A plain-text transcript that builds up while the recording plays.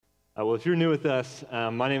Well, if you're new with us,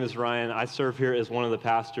 my name is Ryan. I serve here as one of the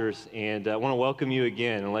pastors, and I want to welcome you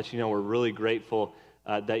again and let you know we're really grateful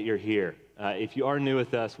that you're here. If you are new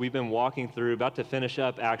with us, we've been walking through, about to finish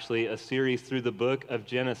up actually, a series through the book of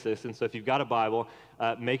Genesis. And so if you've got a Bible,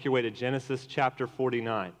 make your way to Genesis chapter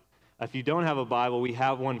 49. If you don't have a Bible, we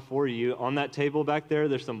have one for you. On that table back there,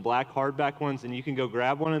 there's some black hardback ones, and you can go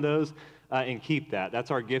grab one of those and keep that. That's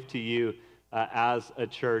our gift to you as a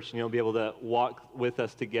church, and you'll be able to walk with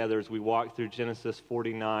us together as we walk through Genesis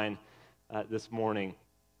 49 this morning.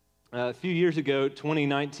 A few years ago,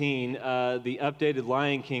 2019, the updated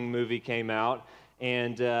Lion King movie came out,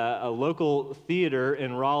 and a local theater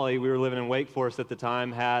in Raleigh, we were living in Wake Forest at the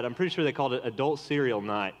time, had, I'm pretty sure they called it Adult Cereal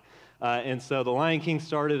Night. And so the Lion King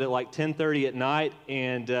started at like 10:30 at night,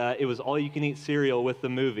 and it was all-you-can-eat cereal with the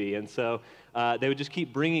movie. And so they would just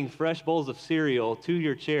keep bringing fresh bowls of cereal to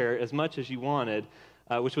your chair as much as you wanted,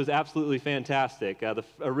 which was absolutely fantastic. The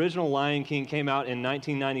original Lion King came out in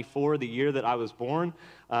 1994, the year that I was born,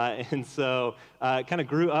 and so kind of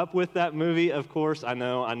grew up with that movie, of course. I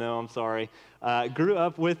know, I'm sorry. Grew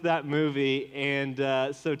up with that movie, and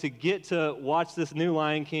so to get to watch this new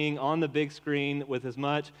Lion King on the big screen with as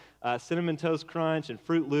much Cinnamon Toast Crunch and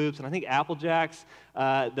Fruit Loops and I think Apple Jacks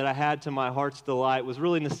that I had to my heart's delight was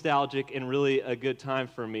really nostalgic and really a good time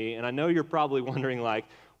for me. And I know you're probably wondering, like,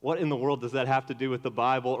 what in the world does that have to do with the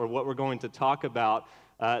Bible or what we're going to talk about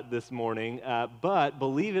this morning? But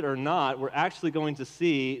believe it or not, we're actually going to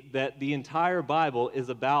see that the entire Bible is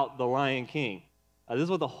about the Lion King. This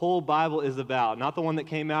is what the whole Bible is about, not the one that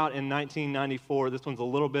came out in 1994. This one's a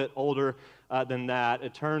little bit older than that,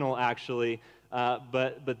 eternal actually.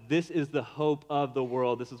 But this is the hope of the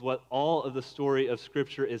world. This is what all of the story of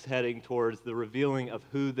Scripture is heading towards, the revealing of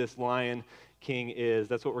who this Lion King is.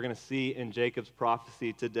 That's what we're going to see in Jacob's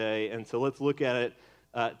prophecy today. And so let's look at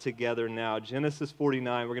it together now. Genesis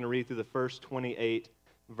 49, we're going to read through the first 28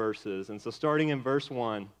 verses. And so starting in verse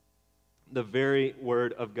 1, the very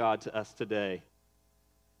word of God to us today,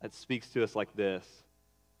 it speaks to us like this.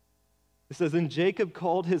 It says, "And Jacob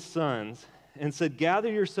called his sons and said,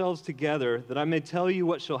 'Gather yourselves together, that I may tell you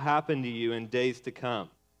what shall happen to you in days to come.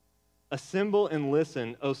 Assemble and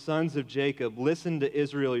listen, O sons of Jacob, listen to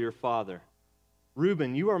Israel your father.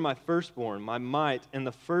 Reuben, you are my firstborn, my might, and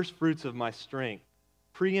the firstfruits of my strength,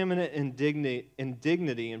 preeminent in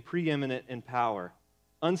dignity and preeminent in power.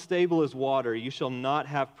 Unstable as water, you shall not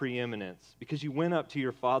have preeminence, because you went up to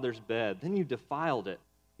your father's bed, then you defiled it.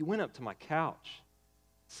 You went up to my couch.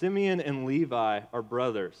 Simeon and Levi are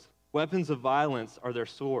brothers. Weapons of violence are their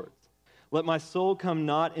swords. Let my soul come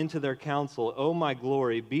not into their counsel, O my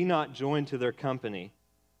glory, be not joined to their company.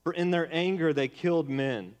 For in their anger they killed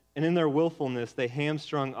men, and in their willfulness they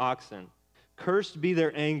hamstrung oxen. Cursed be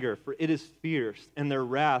their anger, for it is fierce, and their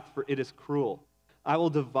wrath, for it is cruel. I will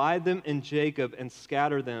divide them in Jacob and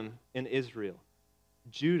scatter them in Israel.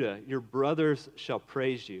 Judah, your brothers shall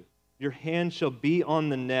praise you. Your hand shall be on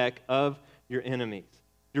the neck of your enemies.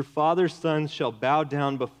 Your father's sons shall bow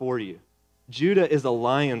down before you. Judah is a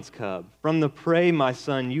lion's cub. From the prey, my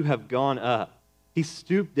son, you have gone up. He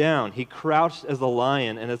stooped down. He crouched as a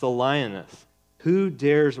lion and as a lioness. Who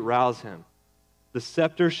dares rouse him? The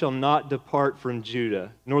scepter shall not depart from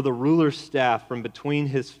Judah, nor the ruler's staff from between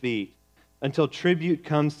his feet, until tribute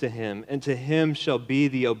comes to him, and to him shall be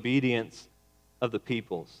the obedience of the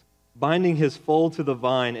peoples. Binding his foal to the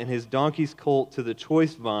vine and his donkey's colt to the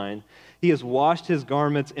choice vine, he has washed his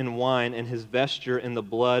garments in wine and his vesture in the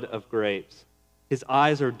blood of grapes. His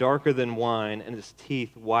eyes are darker than wine and his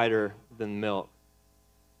teeth whiter than milk.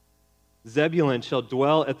 Zebulun shall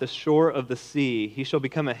dwell at the shore of the sea. He shall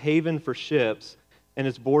become a haven for ships, and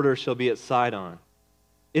its border shall be at Sidon.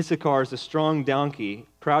 Issachar is a strong donkey,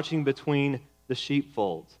 crouching between the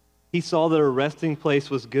sheepfolds. He saw that a resting place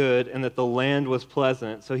was good and that the land was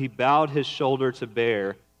pleasant, so he bowed his shoulder to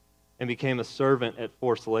bear and became a servant at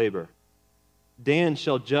forced labor. Dan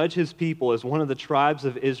shall judge his people as one of the tribes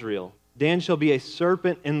of Israel. Dan shall be a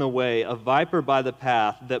serpent in the way, a viper by the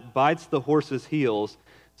path that bites the horse's heels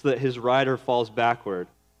so that his rider falls backward.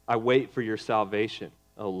 I wait for your salvation,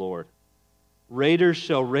 O Lord. Raiders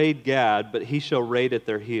shall raid Gad, but he shall raid at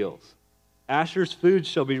their heels. Asher's food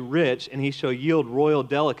shall be rich, and he shall yield royal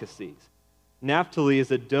delicacies. Naphtali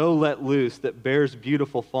is a doe let loose that bears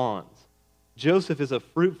beautiful fawns. Joseph is a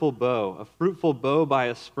fruitful bow by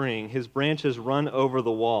a spring. His branches run over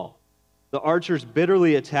the wall. The archers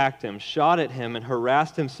bitterly attacked him, shot at him, and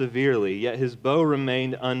harassed him severely, yet his bow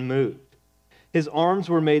remained unmoved. His arms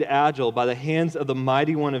were made agile by the hands of the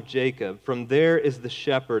mighty one of Jacob. From there is the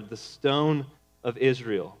shepherd, the stone of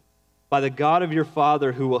Israel. By the God of your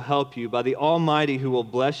father who will help you, by the Almighty who will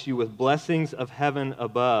bless you with blessings of heaven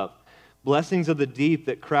above, blessings of the deep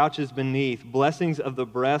that crouches beneath, blessings of the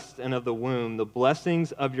breast and of the womb. The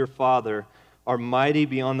blessings of your father are mighty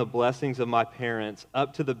beyond the blessings of my parents,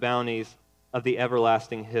 up to the bounties of the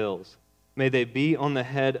everlasting hills. May they be on the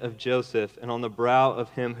head of Joseph and on the brow of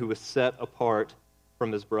him who was set apart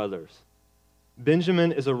from his brothers.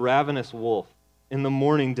 Benjamin is a ravenous wolf, in the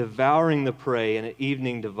morning devouring the prey, and at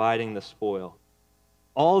evening dividing the spoil.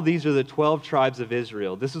 All these are the 12 tribes of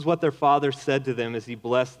Israel. This is what their father said to them as he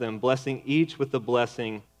blessed them, blessing each with the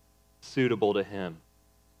blessing suitable to him.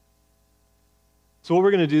 So what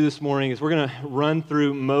we're going to do this morning is we're going to run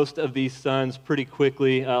through most of these sons pretty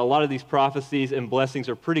quickly. A lot of these prophecies and blessings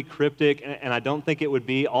are pretty cryptic, and I don't think it would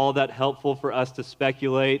be all that helpful for us to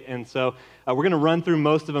speculate. And so we're going to run through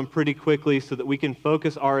most of them pretty quickly so that we can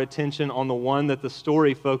focus our attention on the one that the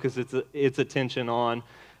story focuses its attention on,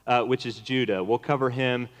 which is Judah. We'll cover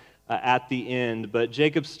him at the end. But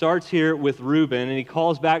Jacob starts here with Reuben, and he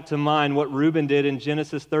calls back to mind what Reuben did in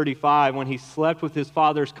Genesis 35 when he slept with his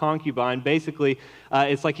father's concubine. Basically,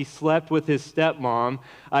 it's like he slept with his stepmom,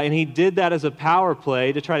 and he did that as a power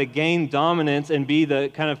play to try to gain dominance and be the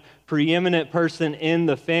kind of preeminent person in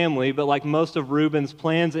the family. But like most of Reuben's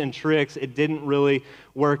plans and tricks, it didn't really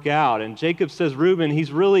work out. And Jacob says Reuben, he's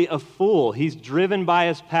really a fool. He's driven by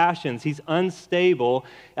his passions. He's unstable.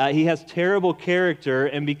 He has terrible character.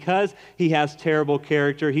 And because he has terrible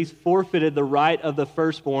character, he's forfeited the right of the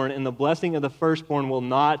firstborn, and the blessing of the firstborn will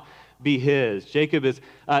not be his. Jacob is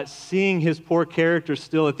seeing his poor character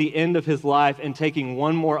still at the end of his life and taking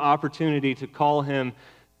one more opportunity to call him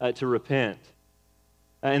to repent.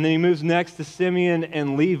 And then he moves next to Simeon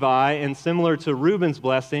and Levi, and similar to Reuben's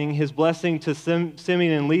blessing, his blessing to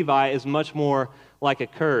Simeon and Levi is much more like a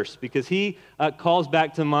curse, because he calls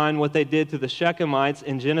back to mind what they did to the Shechemites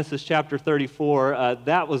in Genesis chapter 34.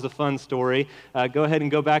 That was a fun story. Go ahead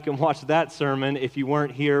and go back and watch that sermon if you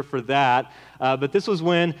weren't here for that. But this was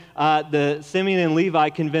when the Simeon and Levi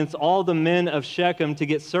convinced all the men of Shechem to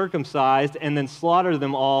get circumcised and then slaughter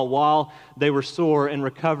them all while they were sore and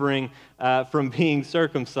recovering from being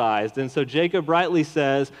circumcised. And so Jacob rightly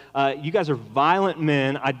says, you guys are violent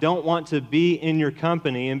men. I don't want to be in your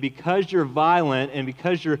company. And because you're violent and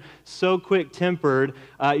because you're so quick-tempered,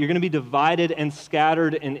 you're going to be divided and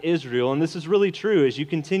scattered in Israel. And this is really true. As you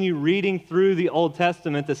continue reading through the Old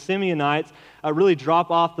Testament, the Simeonites really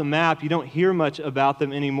drop off the map. You don't hear much about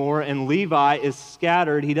them anymore. And Levi is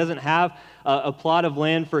scattered. He doesn't have a plot of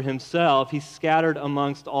land for himself. He's scattered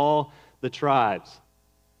amongst all the tribes.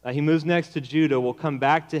 He moves next to Judah. We'll come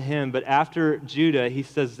back to him. But after Judah, he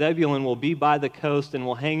says Zebulun will be by the coast and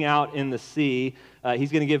will hang out in the sea.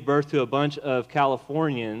 He's going to give birth to a bunch of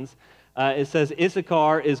Californians. It says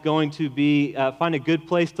Issachar is going to be find a good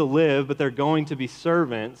place to live, but they're going to be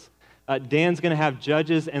servants. Dan's going to have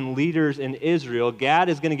judges and leaders in Israel. Gad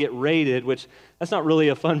is going to get raided, which that's not really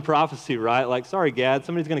a fun prophecy, right? Like, sorry, Gad,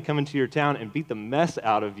 somebody's going to come into your town and beat the mess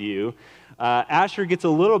out of you. Asher gets a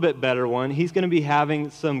little bit better one. He's going to be having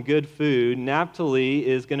some good food. Naphtali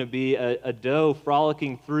is going to be a doe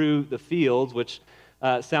frolicking through the fields, which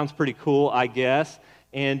sounds pretty cool, I guess.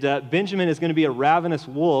 And Benjamin is going to be a ravenous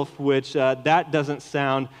wolf, which that doesn't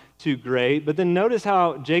sound too great. But then notice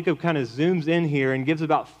how Jacob kind of zooms in here and gives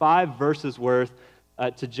about 5 verses worth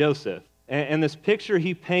to Joseph. And this picture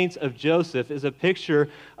he paints of Joseph is a picture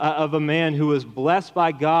of a man who was blessed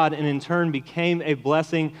by God and in turn became a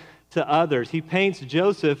blessing to others. He paints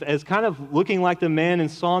Joseph as kind of looking like the man in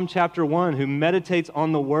Psalm chapter 1 who meditates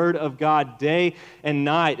on the word of God day and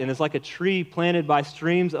night and is like a tree planted by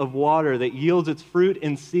streams of water that yields its fruit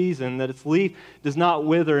in season, that its leaf does not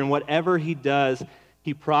wither, and whatever he does,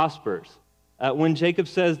 he prospers. When Jacob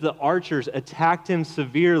says the archers attacked him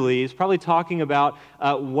severely, he's probably talking about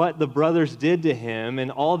what the brothers did to him and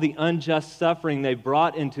all the unjust suffering they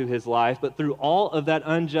brought into his life. But through all of that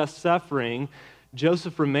unjust suffering,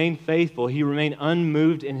 Joseph remained faithful. He remained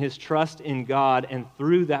unmoved in his trust in God, and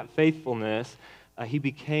through that faithfulness, he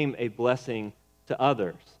became a blessing to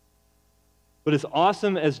others. But as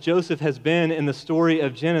awesome as Joseph has been in the story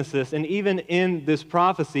of Genesis, and even in this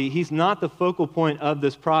prophecy, he's not the focal point of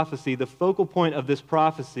this prophecy. The focal point of this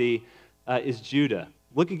prophecy is Judah.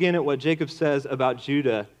 Look again at what Jacob says about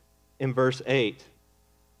Judah in verse 8.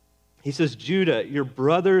 He says, Judah, your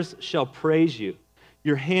brothers shall praise you.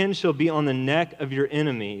 Your hand shall be on the neck of your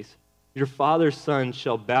enemies. Your father's son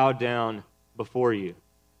shall bow down before you.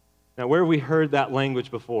 Now, where have we heard that language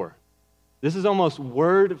before? This is almost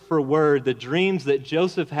word for word the dreams that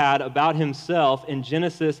Joseph had about himself in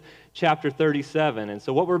Genesis chapter 37. And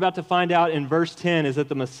so what we're about to find out in verse 10 is that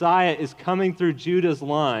the Messiah is coming through Judah's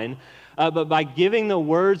line, But by giving the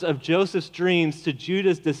words of Joseph's dreams to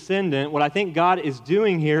Judah's descendant, what I think God is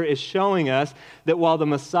doing here is showing us that while the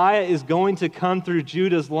Messiah is going to come through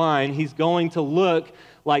Judah's line, he's going to look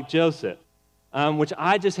like Joseph, which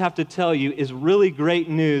I just have to tell you is really great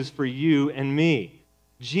news for you and me.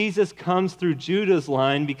 Jesus comes through Judah's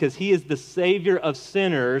line because he is the Savior of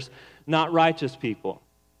sinners, not righteous people.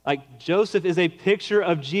 Like Joseph is a picture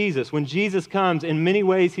of Jesus. When Jesus comes, in many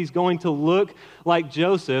ways, he's going to look like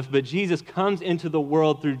Joseph, but Jesus comes into the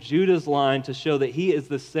world through Judah's line to show that he is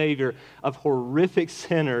the Savior of horrific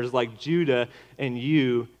sinners like Judah and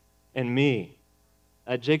you and me.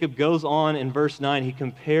 Jacob goes on in verse 9. He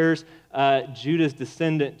compares Judah's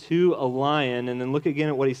descendant to a lion, and then look again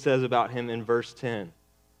at what he says about him in verse 10.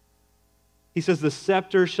 He says, "The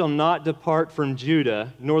scepter shall not depart from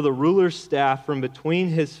Judah, nor the ruler's staff from between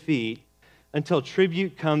his feet, until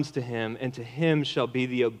tribute comes to him, and to him shall be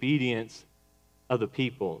the obedience of the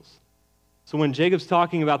peoples." So when Jacob's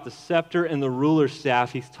talking about the scepter and the ruler's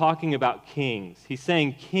staff, he's talking about kings. He's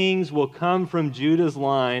saying kings will come from Judah's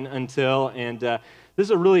line until, and this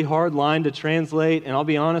is a really hard line to translate, and I'll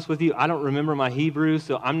be honest with you, I don't remember my Hebrew,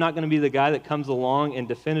 so I'm not going to be the guy that comes along and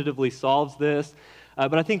definitively solves this.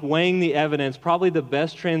 But I think weighing the evidence, probably the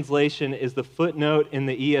best translation is the footnote in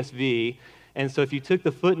the ESV. And so if you took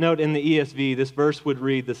the footnote in the ESV, this verse would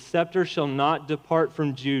read, "The scepter shall not depart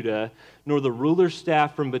from Judah, nor the ruler's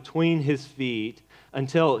staff from between his feet,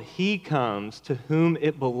 until he comes to whom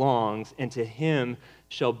it belongs, and to him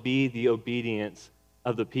shall be the obedience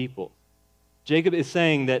of the people." Jacob is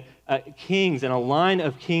saying that kings and a line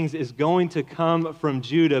of kings is going to come from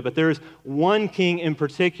Judah, but there is one king in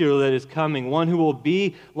particular that is coming, one who will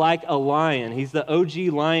be like a lion. He's the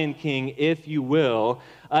OG Lion King, if you will.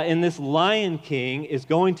 And this Lion King is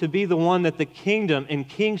going to be the one that the kingdom and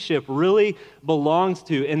kingship really belongs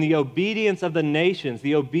to, and the obedience of the nations,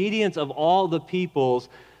 the obedience of all the peoples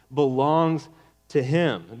belongs to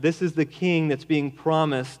him. This is the king that's being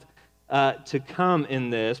promised to come in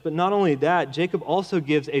this. But not only that, Jacob also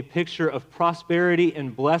gives a picture of prosperity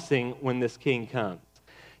and blessing when this king comes.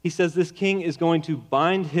 He says this king is going to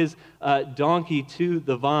bind his donkey to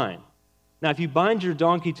the vine. Now, if you bind your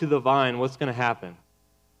donkey to the vine, what's going to happen?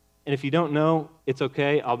 And if you don't know, it's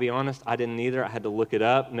okay. I'll be honest, I didn't either. I had to look it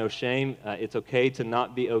up. No shame. It's okay to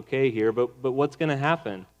not be okay here. But what's going to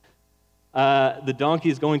happen? The donkey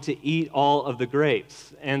is going to eat all of the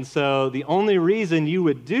grapes. And so the only reason you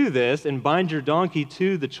would do this and bind your donkey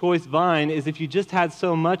to the choice vine is if you just had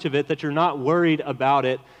so much of it that you're not worried about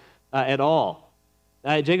it at all.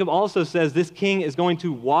 Jacob also says this king is going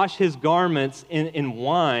to wash his garments in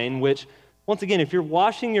wine, which, once again, if you're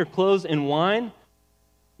washing your clothes in wine,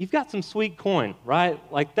 you've got some sweet coin, right?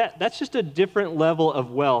 Like that's just a different level of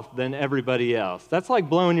wealth than everybody else. That's like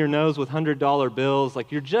blowing your nose with $100 bills.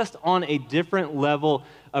 Like you're just on a different level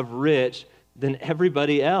of rich than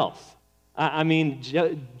everybody else. I mean,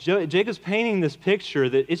 Jacob's painting this picture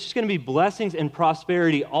that it's just going to be blessings and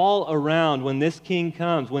prosperity all around when this king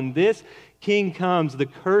comes. When this king comes, the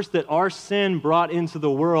curse that our sin brought into the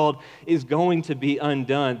world is going to be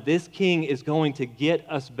undone. This king is going to get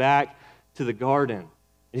us back to the garden.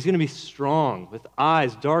 He's going to be strong, with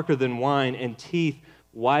eyes darker than wine and teeth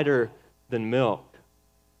whiter than milk.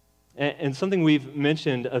 And something we've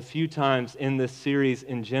mentioned a few times in this series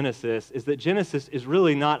in Genesis is that Genesis is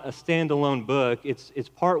really not a standalone book. It's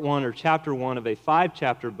part one or chapter one of a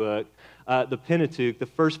 5-chapter book. The Pentateuch, the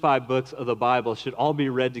first 5 books of the Bible, should all be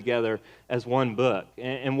read together as one book.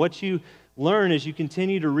 And what you learn as you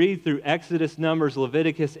continue to read through Exodus, Numbers,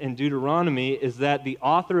 Leviticus, and Deuteronomy is that the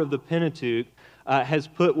author of the Pentateuch has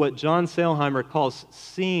put what John Sailhamer calls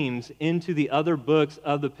seams into the other books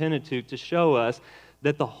of the Pentateuch to show us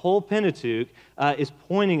that the whole Pentateuch is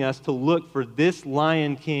pointing us to look for this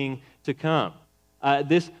Lion King to come.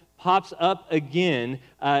 This pops up again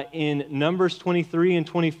in Numbers 23 and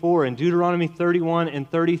 24 and Deuteronomy 31 and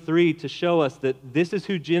 33 to show us that this is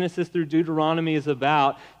who Genesis through Deuteronomy is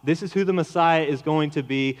about. This is who the Messiah is going to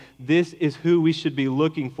be. This is who we should be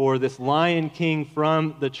looking for, this Lion King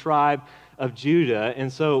from the tribe of Judah.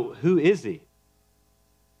 And so who is he?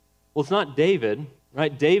 Well, it's not David,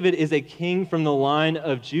 right? David is a king from the line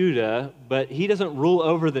of Judah, but he doesn't rule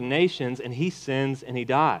over the nations, and he sins and he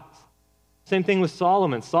dies. Same thing with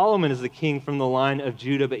Solomon. Solomon is the king from the line of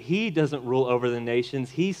Judah, but he doesn't rule over the nations.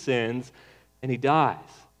 He sins and he dies.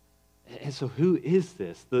 And so who is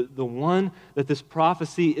this? The one that this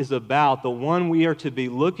prophecy is about, the one we are to be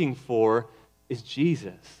looking for is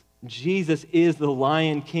Jesus. Jesus is the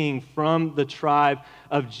Lion King from the tribe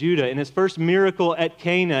of Judah. In his first miracle at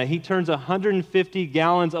Cana, he turns 150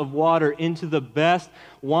 gallons of water into the best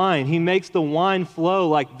wine. He makes the wine flow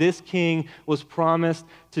like this king was promised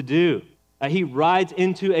to do. He rides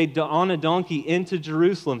on a donkey into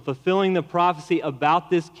Jerusalem, fulfilling the prophecy about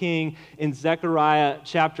this king in Zechariah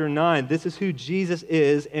chapter 9. This is who Jesus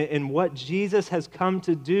is, and what Jesus has come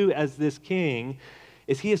to do as this king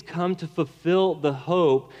is he has come to fulfill the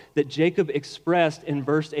hope that Jacob expressed in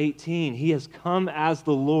verse 18. He has come as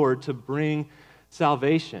the Lord to bring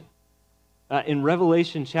salvation. In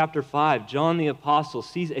Revelation chapter 5, John the Apostle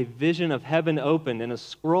sees a vision of heaven opened and a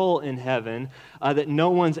scroll in heaven that no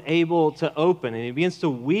one's able to open. And he begins to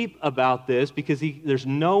weep about this because there's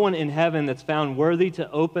no one in heaven that's found worthy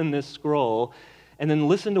to open this scroll. And then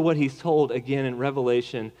listen to what he's told again in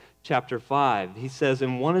Revelation chapter 5. He says,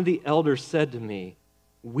 "And one of the elders said to me,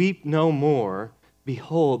 'Weep no more.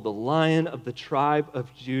 Behold, the Lion of the tribe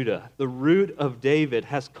of Judah, the Root of David,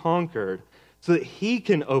 has conquered, so that he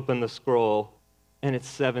can open the scroll and its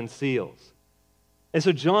 7 seals.'" And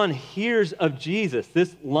so John hears of Jesus,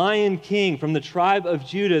 this Lion King from the tribe of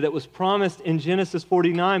Judah that was promised in Genesis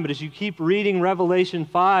 49. But as you keep reading Revelation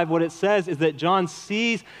 5, what it says is that John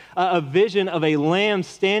sees a vision of a lamb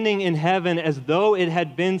standing in heaven as though it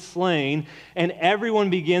had been slain, and everyone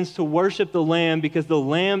begins to worship the lamb because the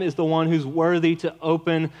lamb is the one who's worthy to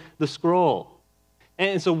open the scroll.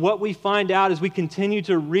 And so what we find out as we continue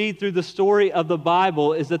to read through the story of the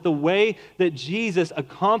Bible is that the way that Jesus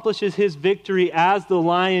accomplishes his victory as the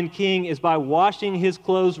Lion King is by washing his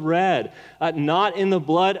clothes red, not in the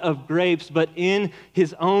blood of grapes, but in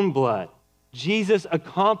his own blood. Jesus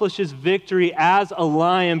accomplishes victory as a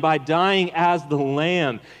lion by dying as the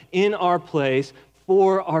lamb in our place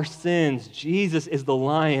for our sins. Jesus is the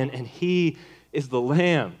lion and he is the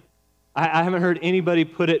lamb. I haven't heard anybody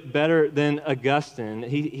put it better than Augustine.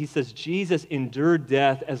 He says, Jesus endured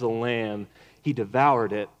death as a lamb. He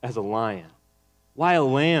devoured it as a lion. Why a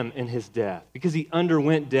lamb in his death? Because he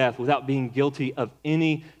underwent death without being guilty of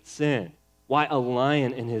any sin. Why a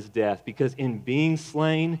lion in his death? Because in being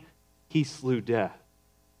slain, he slew death.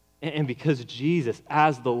 And because Jesus,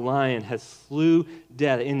 as the lion, has slew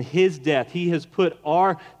death, in his death, he has put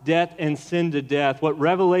our death and sin to death. What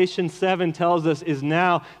Revelation 7 tells us is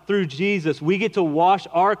now, through Jesus, we get to wash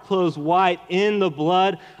our clothes white in the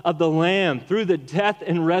blood of the Lamb. Through the death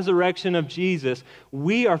and resurrection of Jesus,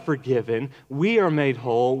 we are forgiven, we are made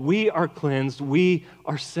whole, we are cleansed, we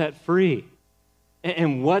are set free.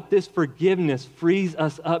 And what this forgiveness frees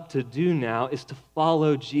us up to do now is to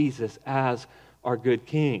follow Jesus as our good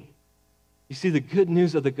King. You see, the good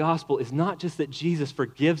news of the gospel is not just that Jesus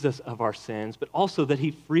forgives us of our sins, but also that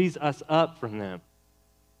he frees us up from them.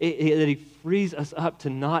 That he frees us up to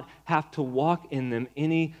not have to walk in them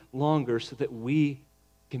any longer so that we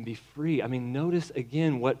can be free. I mean, notice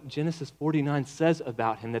again what Genesis 49 says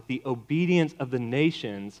about him, that the obedience of the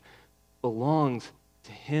nations belongs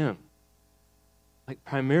to him. Like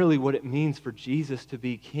primarily what it means for Jesus to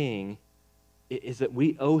be king is that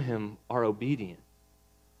we owe him our obedience.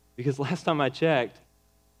 Because last time I checked,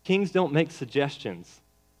 kings don't make suggestions.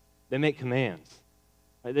 They make commands.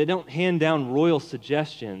 Right? They don't hand down royal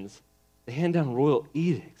suggestions. They hand down royal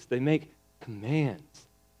edicts. They make commands.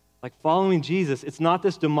 Like following Jesus, it's not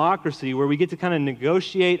this democracy where we get to kind of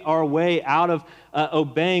negotiate our way out of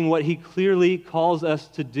obeying what he clearly calls us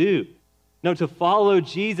to do. No, to follow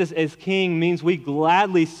Jesus as king means we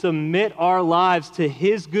gladly submit our lives to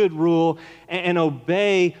his good rule and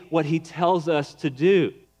obey what he tells us to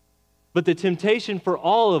do. But the temptation for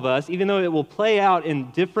all of us, even though it will play out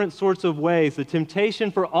in different sorts of ways, the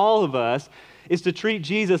temptation for all of us is to treat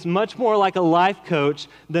Jesus much more like a life coach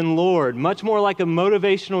than Lord, much more like a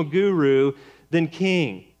motivational guru than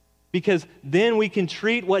king. Because then we can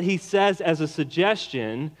treat what he says as a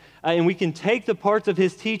suggestion, and we can take the parts of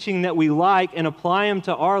his teaching that we like and apply them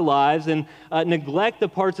to our lives, and neglect the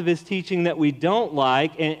parts of his teaching that we don't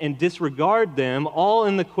like and disregard them, all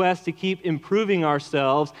in the quest to keep improving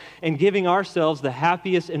ourselves and giving ourselves the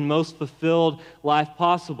happiest and most fulfilled life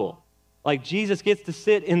possible. Like Jesus gets to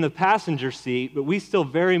sit in the passenger seat, but we still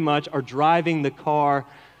very much are driving the car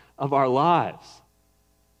of our lives.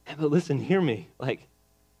 But listen, hear me,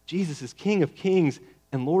 Jesus is King of Kings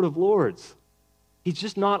and Lord of Lords. He's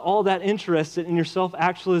just not all that interested in your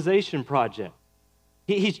self-actualization project.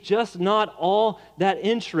 He's just not all that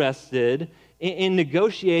interested in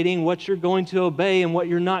negotiating what you're going to obey and what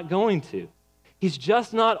you're not going to. He's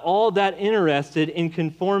just not all that interested in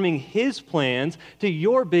conforming his plans to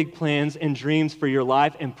your big plans and dreams for your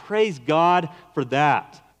life, and praise God for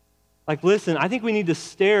that. Like, listen, I think we need to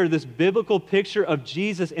stare this biblical picture of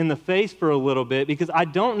Jesus in the face for a little bit, because I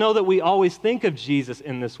don't know that we always think of Jesus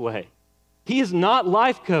in this way. He is not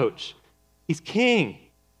life coach. He's king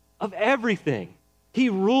of everything. He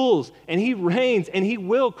rules and he reigns, and he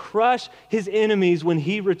will crush his enemies when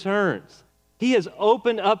he returns. He has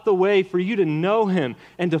opened up the way for you to know him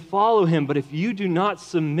and to follow him, but if you do not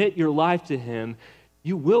submit your life to him,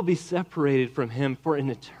 you will be separated from him for an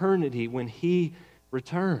eternity when he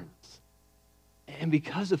returns. And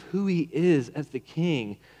because of who he is as the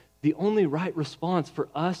king, the only right response for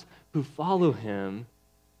us who follow him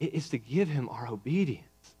is to give him our obedience.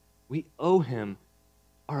 We owe him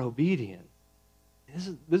our obedience.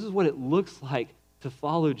 This is what it looks like to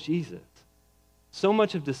follow Jesus. So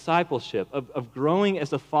much of discipleship, of growing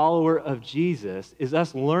as a follower of Jesus, is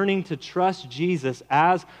us learning to trust Jesus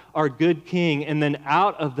as our good king, and then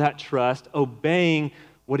out of that trust, obeying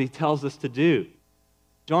what he tells us to do.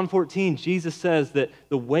 John 14, Jesus says that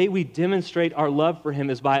the way we demonstrate our love for him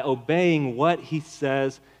is by obeying what he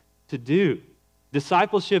says to do.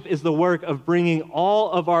 Discipleship is the work of bringing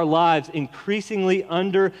all of our lives increasingly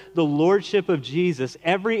under the lordship of Jesus,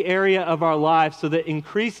 every area of our life, so that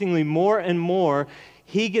increasingly more and more,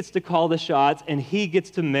 he gets to call the shots and he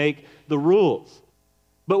gets to make the rules.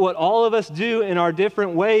 But what all of us do in our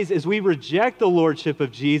different ways is we reject the lordship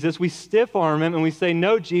of Jesus, we stiff-arm him, and we say,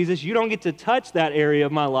 no, Jesus, you don't get to touch that area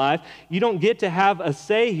of my life. You don't get to have a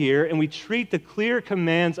say here, and we treat the clear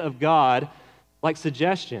commands of God like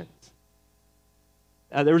suggestions.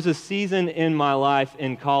 There was a season in my life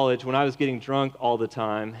in college when I was getting drunk all the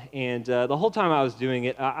time, and the whole time I was doing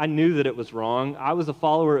it, I knew that it was wrong. I was a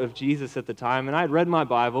follower of Jesus at the time, and I had read my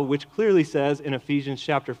Bible, which clearly says in Ephesians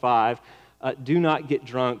chapter 5, do not get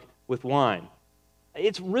drunk with wine.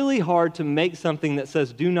 It's really hard to make something that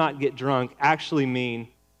says do not get drunk actually mean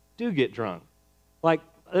do get drunk. Like,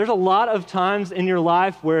 there's a lot of times in your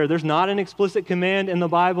life where there's not an explicit command in the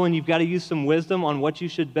Bible, and you've got to use some wisdom on what you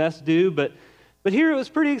should best do, but here it was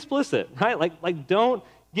pretty explicit, right? Like don't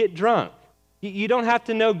get drunk. You don't have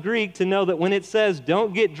to know Greek to know that when it says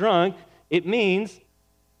don't get drunk, it means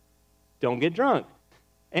don't get drunk.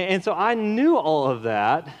 And so I knew all of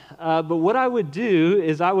that, but what I would do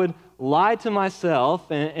is I would lie to myself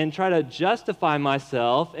and try to justify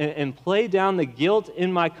myself and play down the guilt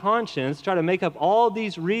in my conscience, try to make up all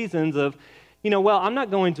these reasons of, well, I'm not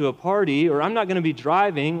going to a party, or I'm not going to be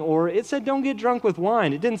driving, or it said don't get drunk with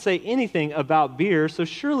wine. It didn't say anything about beer, so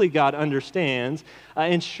surely God understands,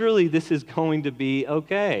 and surely this is going to be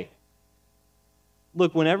okay.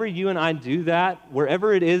 Look, whenever you and I do that,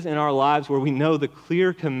 wherever it is in our lives where we know the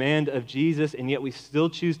clear command of Jesus, and yet we still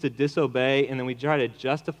choose to disobey, and then we try to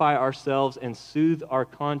justify ourselves and soothe our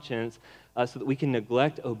conscience so that we can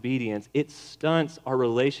neglect obedience, it stunts our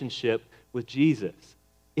relationship with Jesus.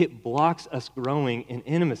 It blocks us growing in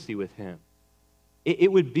intimacy with him. It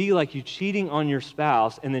would be like you cheating on your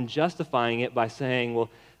spouse and then justifying it by saying, well,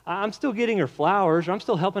 I'm still getting her flowers, or I'm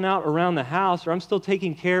still helping out around the house, or I'm still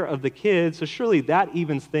taking care of the kids, so surely that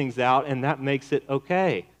evens things out and that makes it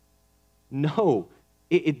okay. No,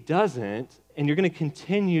 it doesn't, and you're going to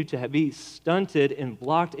continue to be stunted and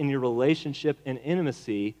blocked in your relationship and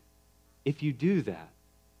intimacy if you do that.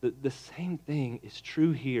 The same thing is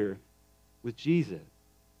true here with Jesus.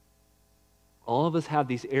 All of us have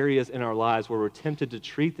these areas in our lives where we're tempted to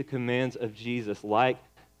treat the commands of Jesus like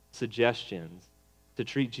suggestions, to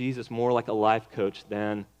treat Jesus more like a life coach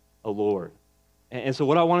than a Lord. And so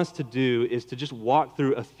what I want us to do is to just walk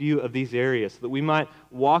through a few of these areas so that we might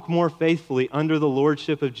walk more faithfully under the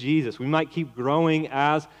lordship of Jesus. We might keep growing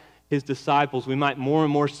as his disciples. We might more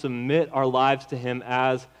and more submit our lives to him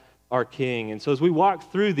as our King. And so as we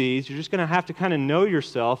walk through these, you're just going to have to kind of know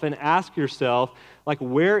yourself and ask yourself, like,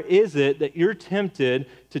 where is it that you're tempted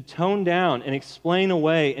to tone down and explain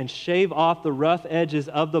away and shave off the rough edges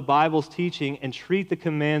of the Bible's teaching and treat the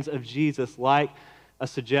commands of Jesus like a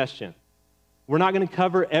suggestion? We're not going to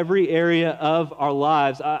cover every area of our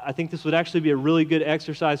lives. I think this would actually be a really good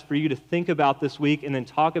exercise for you to think about this week and then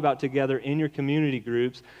talk about together in your community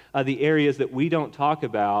groups the areas that we don't talk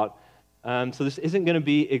about. So this isn't going to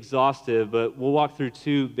be exhaustive, but we'll walk through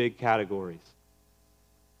two big categories.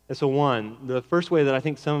 And so one, the first way that I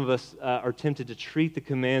think some of us are tempted to treat the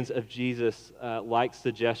commands of Jesus like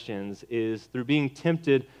suggestions is through being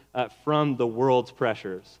tempted from the world's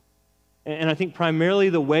pressures. And I think primarily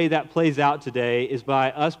the way that plays out today is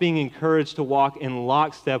by us being encouraged to walk in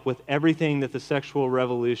lockstep with everything that the sexual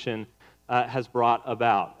revolution has brought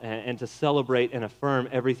about, and to celebrate and affirm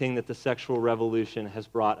everything that the sexual revolution has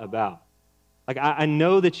brought about. Like, I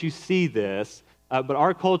know that you see this, But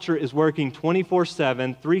our culture is working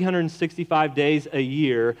 24/7, 365 days a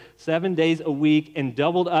year, 7 days a week, and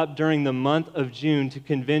doubled up during the month of June to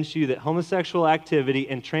convince you that homosexual activity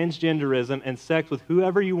and transgenderism and sex with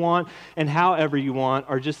whoever you want and however you want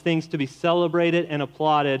are just things to be celebrated and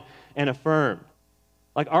applauded and affirmed.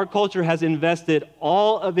 Like, our culture has invested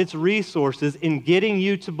all of its resources in getting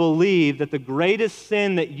you to believe that the greatest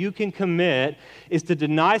sin that you can commit is to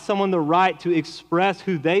deny someone the right to express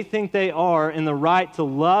who they think they are and the right to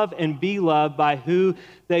love and be loved by who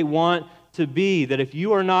they want to be. That if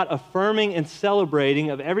you are not affirming and celebrating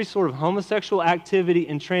of every sort of homosexual activity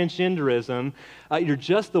and transgenderism, you're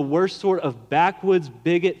just the worst sort of backwoods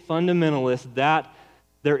bigot fundamentalist that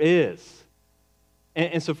there is.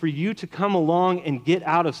 And so for you to come along and get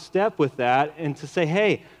out of step with that and to say,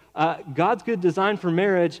 hey, God's good design for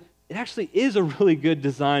marriage, it actually is a really good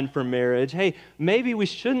design for marriage. Hey, maybe we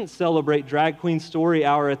shouldn't celebrate Drag Queen Story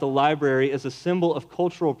Hour at the library as a symbol of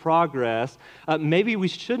cultural progress. Maybe we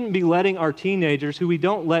shouldn't be letting our teenagers, who we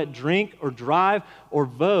don't let drink or drive or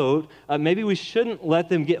vote, maybe we shouldn't let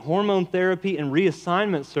them get hormone therapy and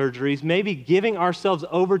reassignment surgeries. Maybe giving ourselves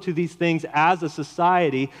over to these things as a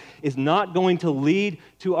society is not going to lead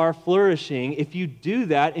to our flourishing. If you do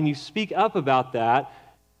that and you speak up about that,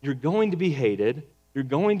 you're going to be hated. You're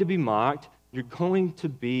going to be mocked. You're going to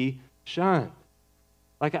be shunned.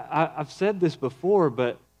 Like I've said this before,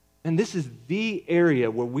 but this is the area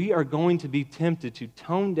where we are going to be tempted to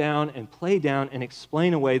tone down and play down and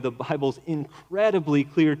explain away the Bible's incredibly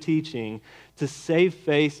clear teaching to save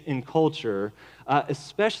face in culture,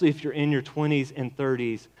 especially if you're in your 20s and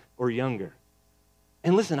 30s or younger.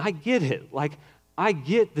 And listen, I get it. Like, I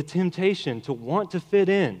get the temptation to want to fit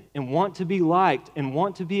in and want to be liked and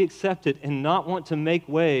want to be accepted and not want to make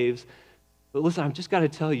waves. But listen, I've just got to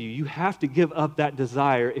tell you, you have to give up that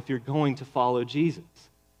desire if you're going to follow Jesus.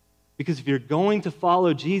 Because if you're going to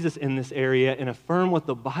follow Jesus in this area and affirm what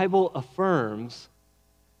the Bible affirms,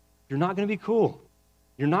 you're not going to be cool.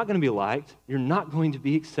 You're not going to be liked. You're not going to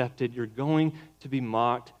be accepted. You're going to be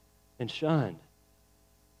mocked and shunned.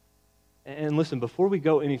 And listen, before we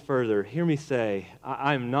go any further, hear me say,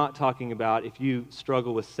 I'm not talking about if you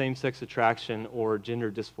struggle with same-sex attraction or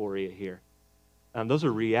gender dysphoria here. Those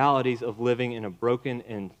are realities of living in a broken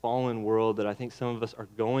and fallen world that I think some of us are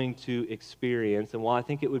going to experience. And while I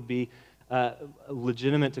think it would be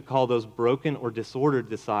legitimate to call those broken or disordered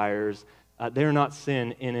desires, they're not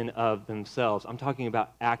sin in and of themselves. I'm talking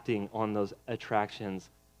about acting on those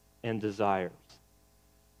attractions and desires.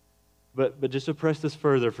 But just to press this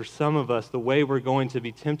further, for some of us, the way we're going to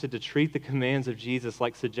be tempted to treat the commands of Jesus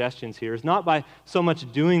like suggestions here is not by so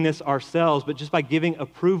much doing this ourselves, but just by giving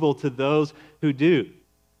approval to those who do.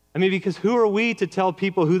 I mean, because who are we to tell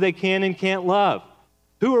people who they can and can't love?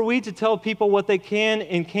 Who are we to tell people what they can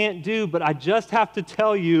and can't do? But I just have to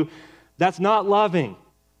tell you, that's not loving.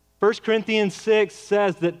 1 Corinthians 6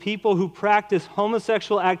 says that people who practice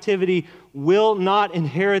homosexual activity will not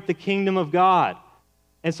inherit the kingdom of God.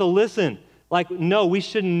 And so listen, no, we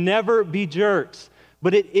should never be jerks,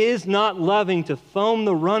 but it is not loving to foam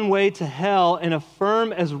the runway to hell and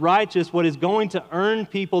affirm as righteous what is going to earn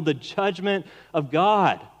people the judgment of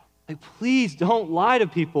God. Please don't lie to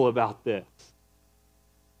people about this.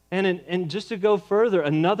 And just to go further,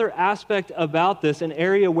 another aspect about this, an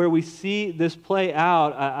area where we see this play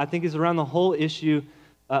out, I think is around the whole issue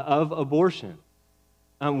of abortion.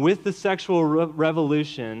 With the sexual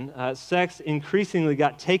revolution, sex increasingly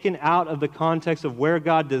got taken out of the context of where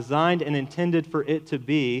God designed and intended for it to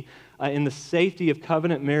be, in the safety of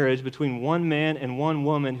covenant marriage between one man and one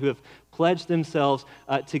woman who have pledged themselves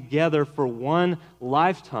together for one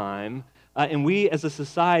lifetime. And we as a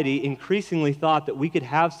society increasingly thought that we could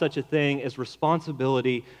have such a thing as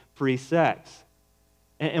responsibility-free sex.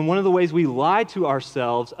 And one of the ways we lie to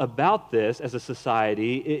ourselves about this as a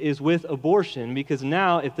society is with abortion, because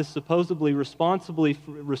now if this supposedly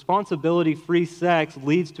responsibility-free sex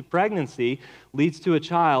leads to pregnancy, leads to a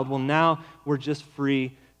child, well, now we're just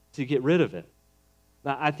free to get rid of it.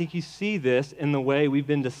 Now, I think you see this in the way we've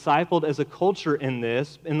been discipled as a culture in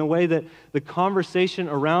this, in the way that the conversation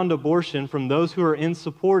around abortion from those who are in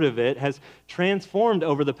support of it has transformed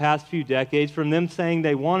over the past few decades from them saying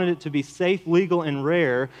they wanted it to be safe, legal, and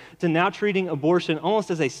rare to now treating abortion almost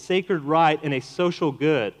as a sacred right and a social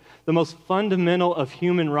good, the most fundamental of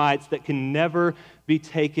human rights that can never be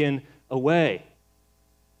taken away.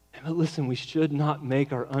 But listen, we should not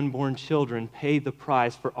make our unborn children pay the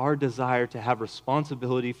price for our desire to have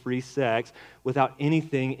responsibility-free sex without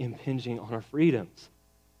anything impinging on our freedoms.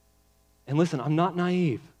 And listen, I'm not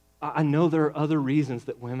naive. I know there are other reasons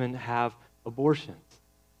that women have abortions.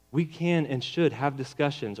 We can and should have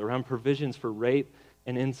discussions around provisions for rape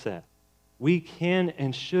and incest. We can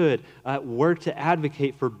and should work to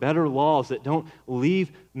advocate for better laws that don't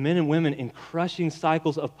leave men and women in crushing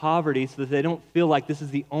cycles of poverty so that they don't feel like this is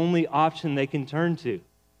the only option they can turn to.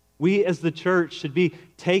 We as the church should be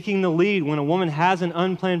taking the lead when a woman has an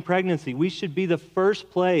unplanned pregnancy. We should be the first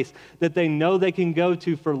place that they know they can go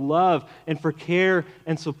to for love and for care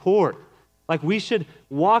and support. Like, we should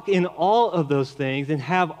walk in all of those things and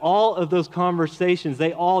have all of those conversations.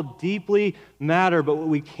 They all deeply matter, but what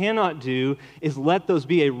we cannot do is let those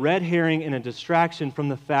be a red herring and a distraction from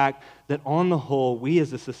the fact that on the whole, we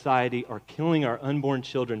as a society are killing our unborn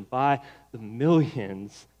children by the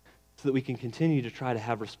millions so that we can continue to try to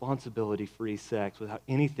have responsibility-free sex without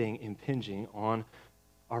anything impinging on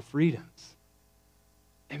our freedoms.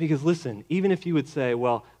 And because, listen, even if you would say,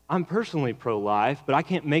 well, I'm personally pro-life, but I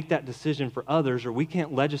can't make that decision for others, or we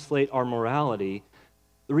can't legislate our morality,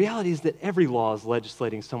 the reality is that every law is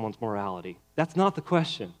legislating someone's morality. That's not the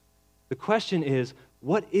question. The question is,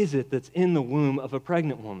 what is it that's in the womb of a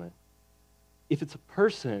pregnant woman? If it's a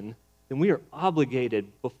person, then we are obligated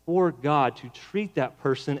before God to treat that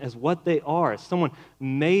person as what they are, as someone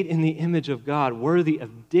made in the image of God, worthy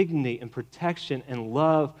of dignity and protection and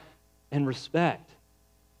love and respect.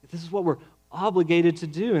 This is what we're obligated to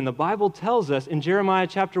do. And the Bible tells us in Jeremiah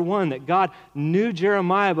chapter 1 that God knew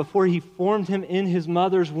Jeremiah before he formed him in his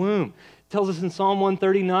mother's womb. It tells us in Psalm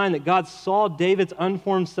 139 that God saw David's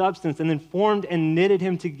unformed substance and then formed and knitted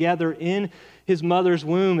him together in his mother's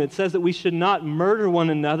womb. It says that we should not murder one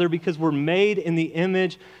another because we're made in the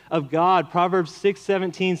image of God. Proverbs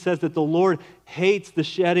 6:17 says that the Lord hates the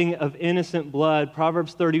shedding of innocent blood.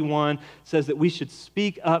 Proverbs 31 says that we should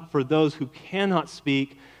speak up for those who cannot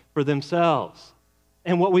speak for themselves.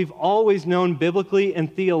 And what we've always known biblically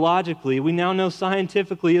and theologically, we now know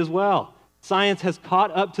scientifically as well. Science has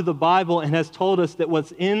caught up to the Bible and has told us that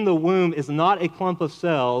what's in the womb is not a clump of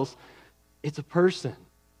cells, it's a person.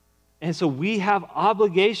 And so we have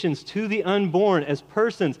obligations to the unborn as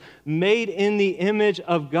persons made in the image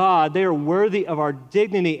of God. They are worthy of our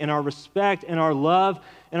dignity and our respect and our love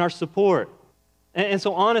and our support. And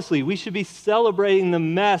so honestly, we should be celebrating the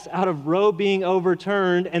mess out of Roe being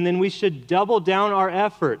overturned, and then we should double down our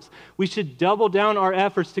efforts. We should double down our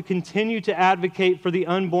efforts to continue to advocate for the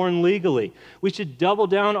unborn legally. We should double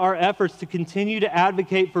down our efforts to continue to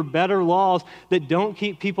advocate for better laws that don't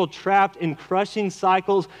keep people trapped in crushing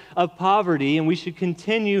cycles of poverty, and we should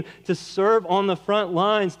continue to serve on the front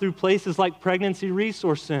lines through places like pregnancy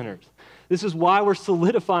resource centers. This is why we're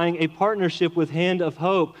solidifying a partnership with Hand of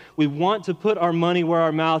Hope. We want to put our money where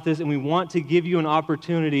our mouth is, and we want to give you an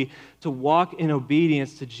opportunity to walk in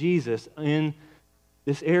obedience to Jesus in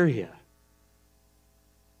this area.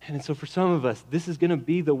 And so for some of us, this is going to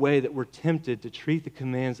be the way that we're tempted to treat the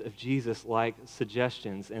commands of Jesus like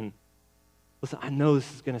suggestions. And listen, I know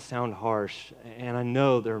this is going to sound harsh, and I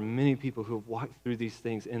know there are many people who have walked through these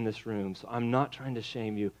things in this room, so I'm not trying to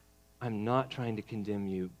shame you. I'm not trying to condemn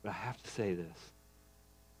you, but I have to say this.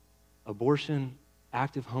 Abortion,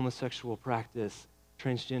 active homosexual practice,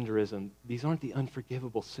 transgenderism, these aren't the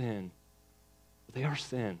unforgivable sin, but they are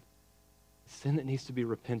sin. Sin that needs to be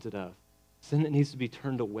repented of, sin that needs to be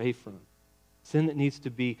turned away from, sin that needs to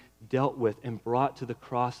be dealt with and brought to the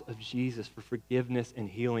cross of Jesus for forgiveness and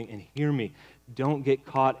healing. And hear me, don't get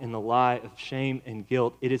caught in the lie of shame and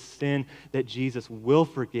guilt. It is sin that Jesus will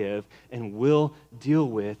forgive and will deal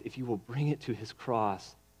with if you will bring it to his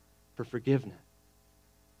cross for forgiveness.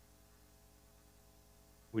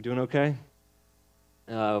 We doing okay?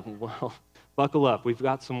 Well, buckle up. We've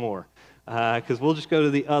got some more. Because we'll just go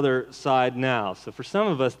to the other side now. So for some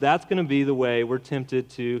of us, that's going to be the way we're tempted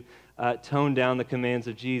to tone down the commands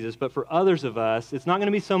of Jesus. But for others of us, it's not going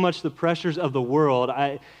to be so much the pressures of the world.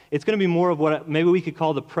 It's going to be more of what maybe we could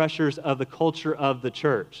call the pressures of the culture of the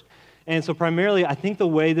church. And so primarily, I think the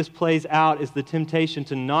way this plays out is the temptation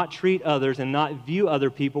to not treat others and not view other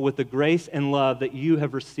people with the grace and love that you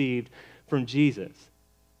have received from Jesus.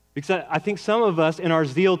 Because I think some of us, in our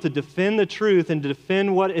zeal to defend the truth and to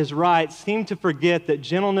defend what is right, seem to forget that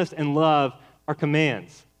gentleness and love are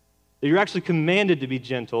commands. That you're actually commanded to be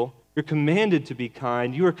gentle, you're commanded to be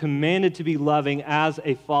kind, you are commanded to be loving as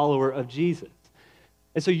a follower of Jesus.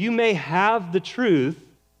 And so you may have the truth,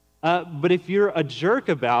 but if you're a jerk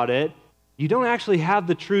about it, you don't actually have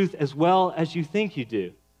the truth as well as you think you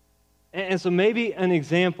do. And so maybe an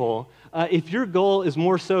example, if your goal is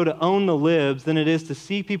more so to own the libs than it is to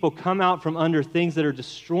see people come out from under things that are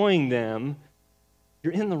destroying them,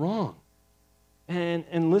 you're in the wrong.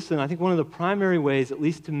 And listen, I think one of the primary ways, at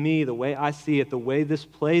least to me, the way I see it, the way this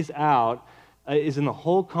plays out, is in the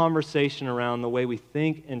whole conversation around the way we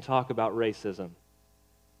think and talk about racism.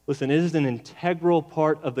 Listen, it is an integral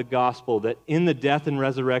part of the gospel that in the death and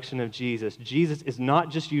resurrection of Jesus, Jesus is not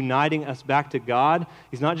just uniting us back to God.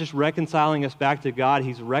 He's not just reconciling us back to God.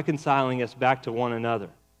 He's reconciling us back to one another.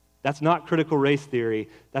 That's not critical race theory.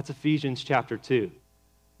 That's Ephesians chapter 2.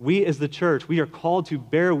 We as the church, we are called to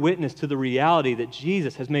bear witness to the reality that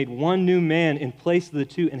Jesus has made one new man in place of the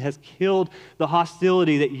two and has killed the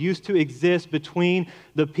hostility that used to exist between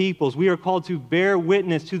the peoples. We are called to bear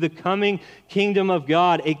witness to the coming kingdom of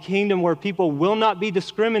God, a kingdom where people will not be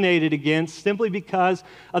discriminated against simply because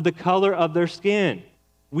of the color of their skin.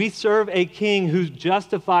 We serve a king who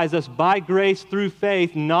justifies us by grace through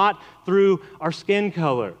faith, not through our skin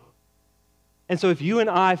color. And so if you and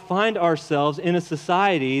I find ourselves in a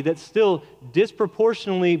society that still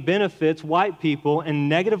disproportionately benefits white people and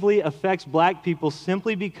negatively affects black people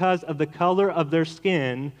simply because of the color of their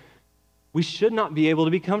skin, we should not be able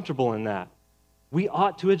to be comfortable in that. We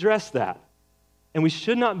ought to address that. And we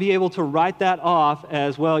should not be able to write that off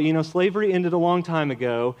as, well, slavery ended a long time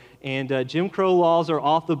ago, and Jim Crow laws are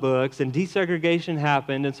off the books, and desegregation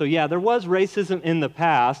happened, and so, yeah, there was racism in the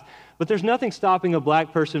past, but there's nothing stopping a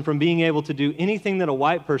black person from being able to do anything that a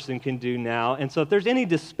white person can do now. And so if there's any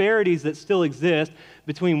disparities that still exist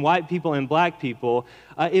between white people and black people,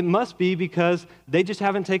 it must be because they just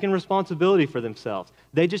haven't taken responsibility for themselves.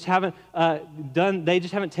 They just haven't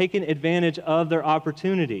taken advantage of their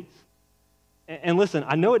opportunities. And listen,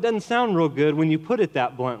 I know it doesn't sound real good when you put it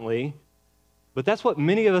that bluntly, but that's what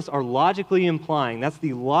many of us are logically implying. That's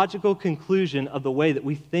the logical conclusion of the way that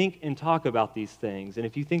we think and talk about these things. And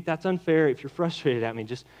if you think that's unfair, if you're frustrated at me,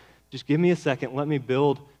 just give me a second. Let me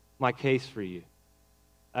build my case for you.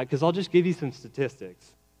 Because I'll just give you some statistics.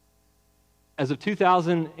 As of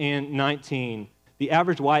 2019, the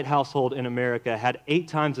average white household in America had 8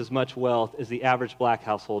 times as much wealth as the average black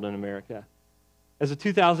household in America. As of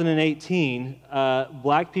 2018,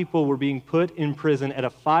 black people were being put in prison at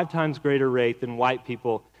a 5 times greater rate than white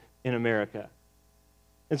people in America.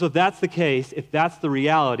 And so if that's the case, if that's the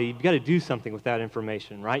reality, you've got to do something with that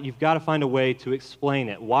information, right? You've got to find a way to explain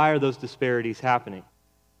it. Why are those disparities happening?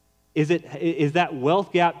 Is that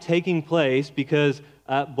wealth gap taking place because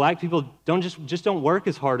black people just don't work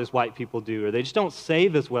as hard as white people do, or they just don't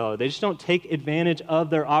save as well, or they just don't take advantage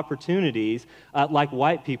of their opportunities like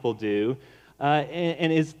white people do?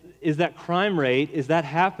 And is that crime rate, is that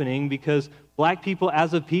happening because black people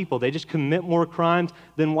as a people, they just commit more crimes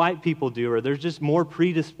than white people do, or they're just more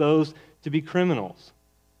predisposed to be criminals?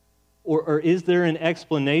 Or is there an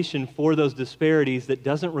explanation for those disparities that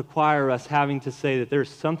doesn't require us having to say that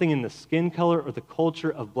there's something in the skin color or the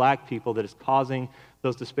culture of black people that is causing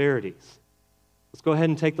those disparities? Let's go ahead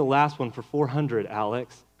and take the last one for 400,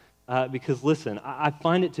 Alex. Because listen, I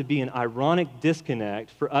find it to be an ironic disconnect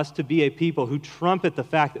for us to be a people who trumpet the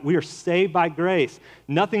fact that we are saved by grace.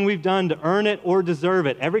 Nothing we've done to earn it or deserve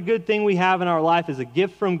it. Every good thing we have in our life is a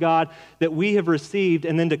gift from God that we have received.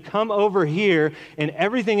 And then to come over here and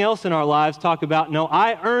everything else in our lives talk about, no,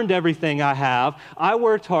 I earned everything I have. I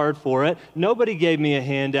worked hard for it. Nobody gave me a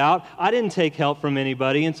handout. I didn't take help from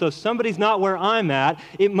anybody. And so if somebody's not where I'm at,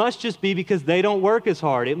 it must just be because they don't work as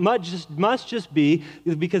hard. It must just be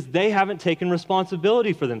because they haven't taken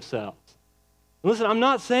responsibility for themselves. Listen, I'm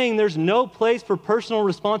not saying there's no place for personal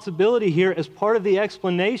responsibility here as part of the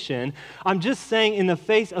explanation. I'm just saying in the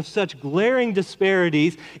face of such glaring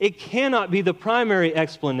disparities, it cannot be the primary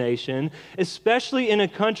explanation, especially in a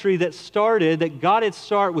country that got its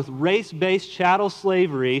start with race-based chattel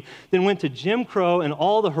slavery, then went to Jim Crow and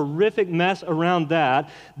all the horrific mess around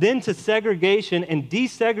that, then to segregation and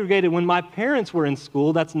desegregated when my parents were in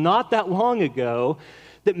school. That's not that long ago.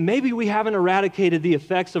 That maybe we haven't eradicated the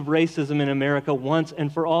effects of racism in America once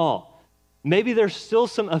and for all. Maybe there's still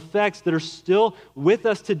some effects that are still with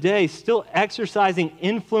us today, still exercising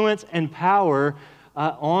influence and power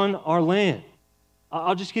on our land.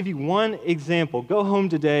 I'll just give you one example. Go home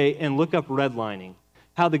today and look up redlining.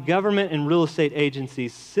 How the government and real estate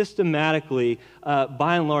agencies systematically,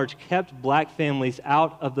 by and large, kept black families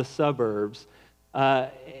out of the suburbs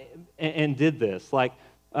and did this.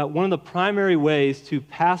 One of the primary ways to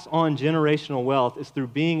pass on generational wealth is through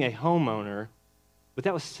being a homeowner, but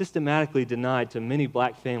that was systematically denied to many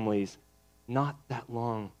black families not that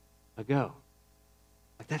long ago.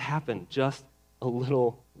 That happened just a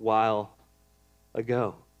little while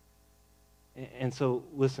ago. And so,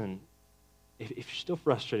 listen, if you're still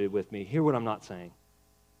frustrated with me, hear what I'm not saying.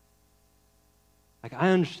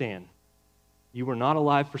 I understand you were not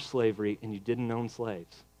alive for slavery and you didn't own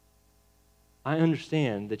slaves. I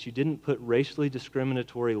understand that you didn't put racially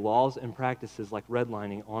discriminatory laws and practices like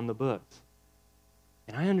redlining on the books.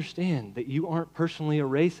 And I understand that you aren't personally a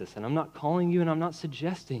racist, and I'm not calling you and I'm not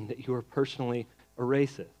suggesting that you are personally a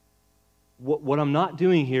racist. What I'm not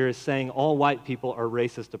doing here is saying all white people are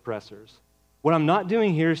racist oppressors. What I'm not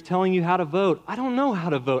doing here is telling you how to vote. I don't know how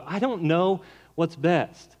to vote. I don't know what's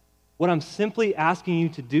best. What I'm simply asking you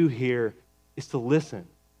to do here is to listen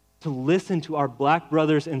to our black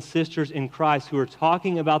brothers and sisters in Christ who are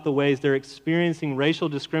talking about the ways they're experiencing racial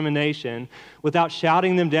discrimination without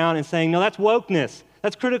shouting them down and saying, no, that's wokeness.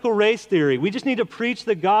 That's critical race theory. We just need to preach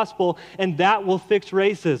the gospel and that will fix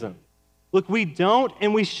racism. Look, we don't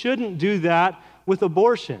and we shouldn't do that with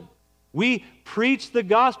abortion. We preach the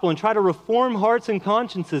gospel and try to reform hearts and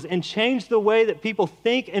consciences and change the way that people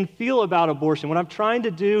think and feel about abortion. What I'm trying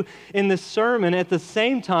to do in this sermon, at the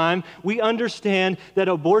same time, we understand that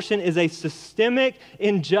abortion is a systemic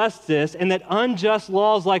injustice and that unjust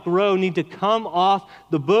laws like Roe need to come off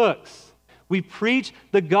the books. We preach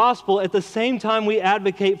the gospel at the same time we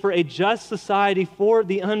advocate for a just society for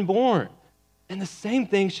the unborn. And the same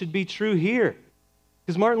thing should be true here.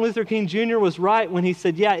 Because Martin Luther King Jr. was right when he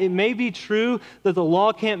said, yeah, it may be true that the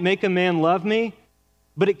law can't make a man love me,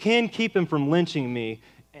 but it can keep him from lynching me.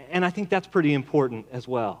 And I think that's pretty important as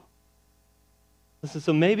well. Listen,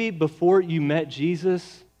 so maybe before you met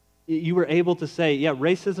Jesus, you were able to say, yeah,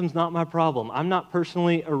 racism's not my problem. I'm not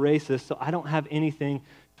personally a racist, so I don't have anything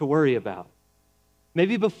to worry about.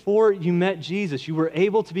 Maybe before you met Jesus, you were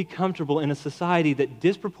able to be comfortable in a society that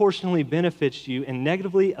disproportionately benefits you and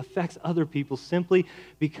negatively affects other people simply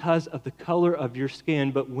because of the color of your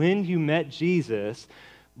skin. But when you met Jesus,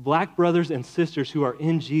 black brothers and sisters who are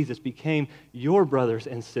in Jesus became your brothers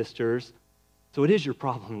and sisters. So it is your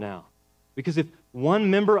problem now. Because if one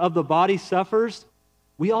member of the body suffers,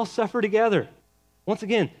 we all suffer together. Once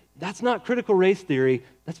again, that's not critical race theory.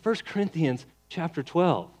 That's 1 Corinthians chapter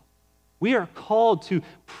 12. We are called to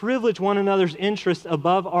privilege one another's interests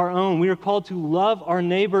above our own. We are called to love our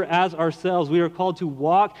neighbor as ourselves. We are called to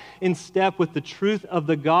walk in step with the truth of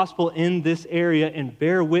the gospel in this area and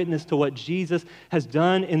bear witness to what Jesus has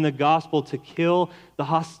done in the gospel to kill the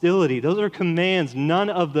hostility. Those are commands.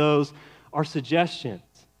 None of those are suggestions.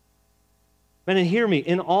 And hear me,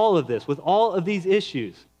 in all of this, with all of these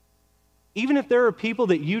issues, even if there are people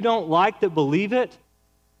that you don't like that believe it,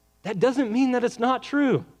 that doesn't mean that it's not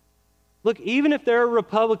true. Look, even if there are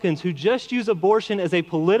Republicans who just use abortion as a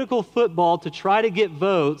political football to try to get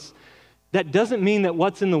votes, that doesn't mean that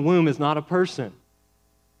what's in the womb is not a person.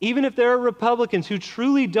 Even if there are Republicans who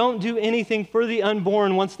truly don't do anything for the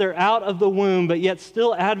unborn once they're out of the womb, but yet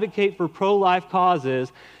still advocate for pro-life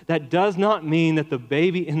causes, that does not mean that the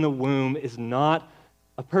baby in the womb is not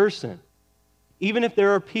a person. Even if there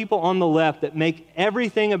are people on the left that make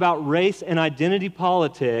everything about race and identity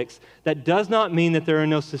politics, that does not mean that there are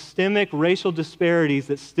no systemic racial disparities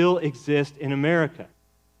that still exist in America.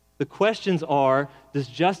 The questions are, does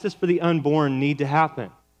justice for the unborn need to happen?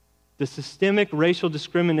 Does systemic racial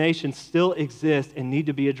discrimination still exist and need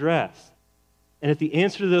to be addressed? And if the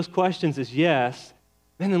answer to those questions is yes,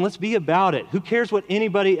 then let's be about it. Who cares what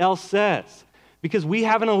anybody else says? Because we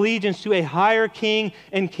have an allegiance to a higher king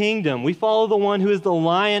and kingdom. We follow the one who is the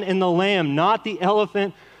lion and the lamb, not the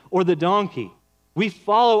elephant or the donkey. We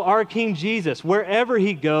follow our King Jesus wherever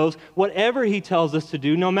he goes, whatever he tells us to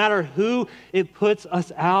do, no matter who it puts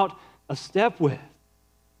us out of step with.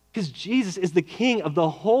 Because Jesus is the king of the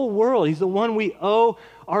whole world. He's the one we owe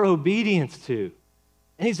our obedience to.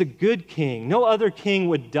 And he's a good king. No other king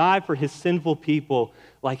would die for his sinful people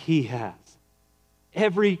like he has.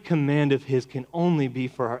 Every command of his can only be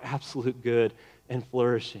for our absolute good and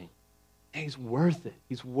flourishing. And he's worth it.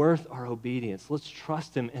 He's worth our obedience. Let's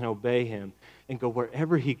trust him and obey him and go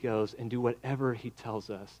wherever he goes and do whatever he tells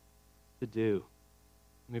us to do.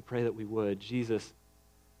 Let me pray that we would. Jesus,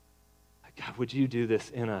 God, would you do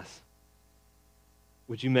this in us?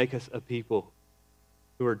 Would you make us a people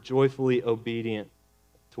who are joyfully obedient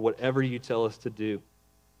to whatever you tell us to do,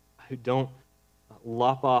 who don't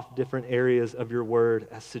lop off different areas of your word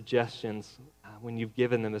as suggestions when you've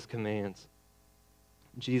given them as commands.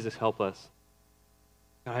 Jesus, help us.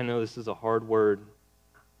 God, I know this is a hard word.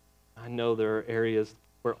 I know there are areas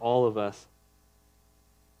where all of us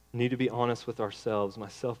need to be honest with ourselves,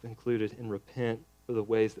 myself included, and repent for the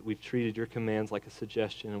ways that we've treated your commands like a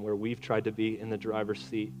suggestion and where we've tried to be in the driver's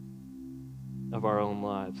seat of our own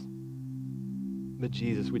lives. But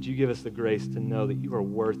Jesus, would you give us the grace to know that you are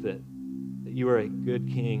worth it, that you are a good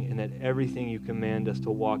king, and that everything you command us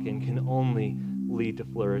to walk in can only lead to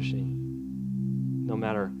flourishing. No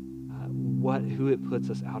matter who it puts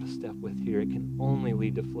us out of step with here, it can only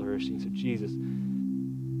lead to flourishing. So Jesus,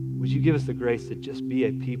 would you give us the grace to just be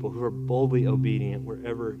a people who are boldly obedient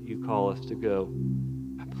wherever you call us to go?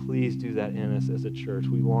 please do that in us as a church.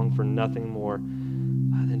 We long for nothing more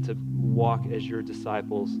than to walk as your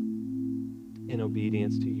disciples in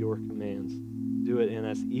obedience to your commands. Do it in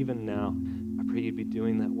us even now. I pray you'd be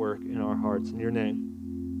doing that work in our hearts. In your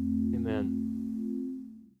name, amen.